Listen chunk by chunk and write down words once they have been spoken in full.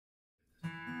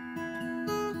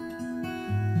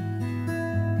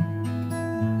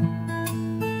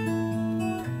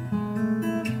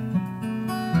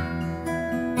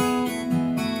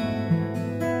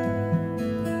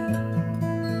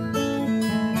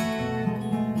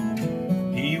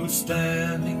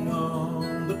standing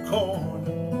on the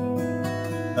corner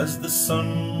as the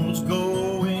sun was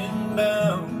going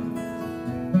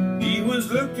down. He was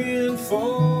looking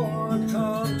for a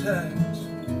contact.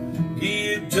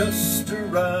 He had just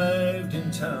arrived in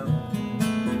town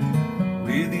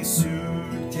with his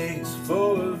suitcase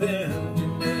full of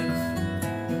emptiness,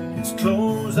 his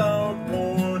clothes out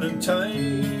worn and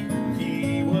tight.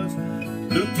 He was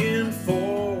looking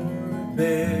for a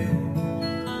bed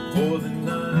for the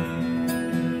night,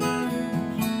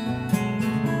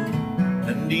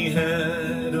 and he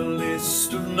had a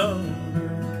list of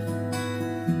numbers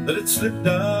that had slipped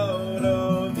out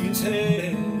of his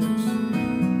head.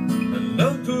 An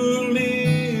uncle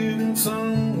living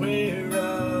somewhere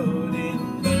out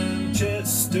in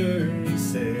Manchester, he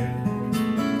said.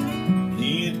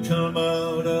 He had come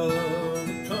out of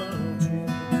the country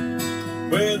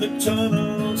where the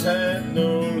tunnels had no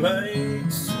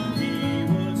lights. He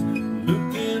was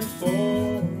looking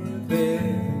for a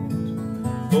bed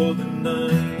for the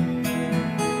night,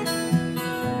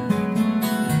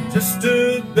 just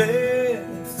a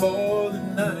bed for the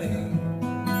night,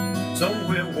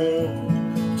 somewhere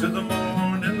warm to the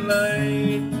morning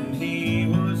light. And he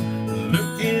was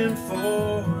looking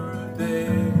for a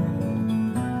bed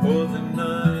for the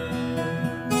night.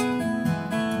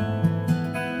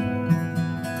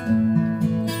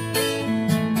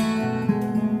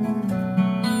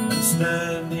 And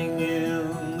standing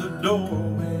in the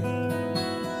doorway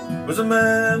was a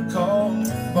man called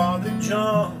Father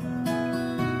John.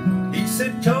 He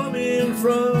said, "Come in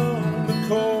from the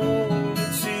cold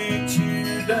and sit you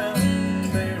down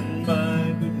there,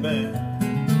 my good man."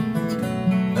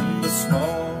 And the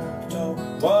small talk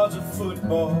was a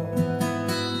football,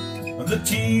 and the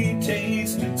tea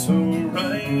tasted so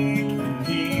right. And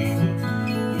he was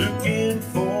looking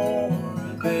for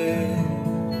a bed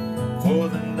for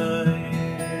the night,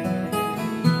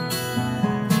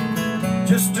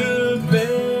 just a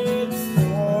bed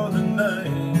for the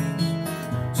night,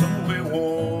 somewhere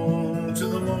warm to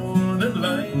the morning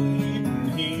light.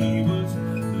 And he was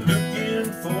looking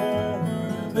for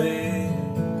a bed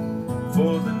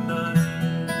for the night.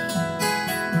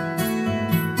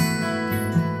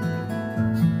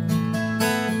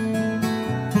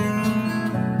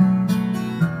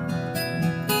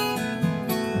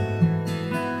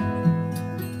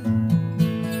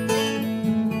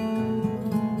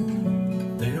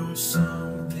 There was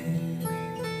something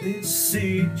in this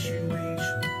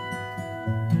situation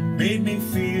made me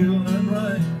feel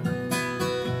unright.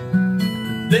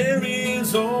 There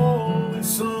is always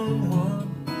someone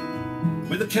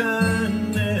with a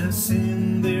kindness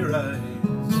in their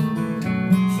eyes.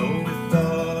 So we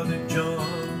thought that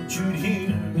John should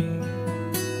hear me,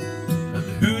 and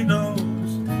who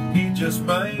knows, he just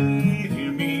might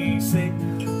hear me say,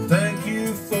 "Thank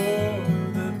you for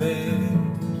the bed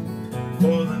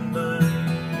for the night,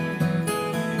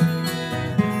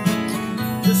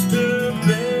 just a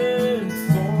bed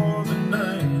for the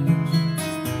night,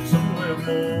 somewhere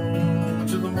warm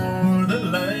to the morning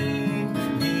light."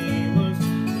 He was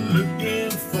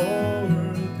looking for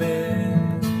a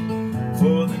bed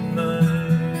for the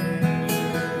night,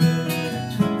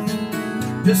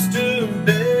 just a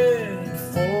bed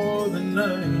for the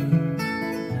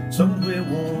night, somewhere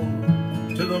warm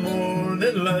to the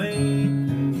morning light.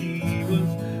 He was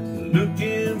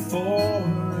looking for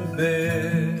a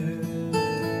bed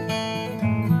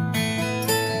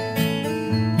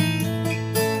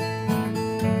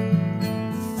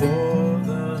for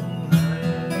the night.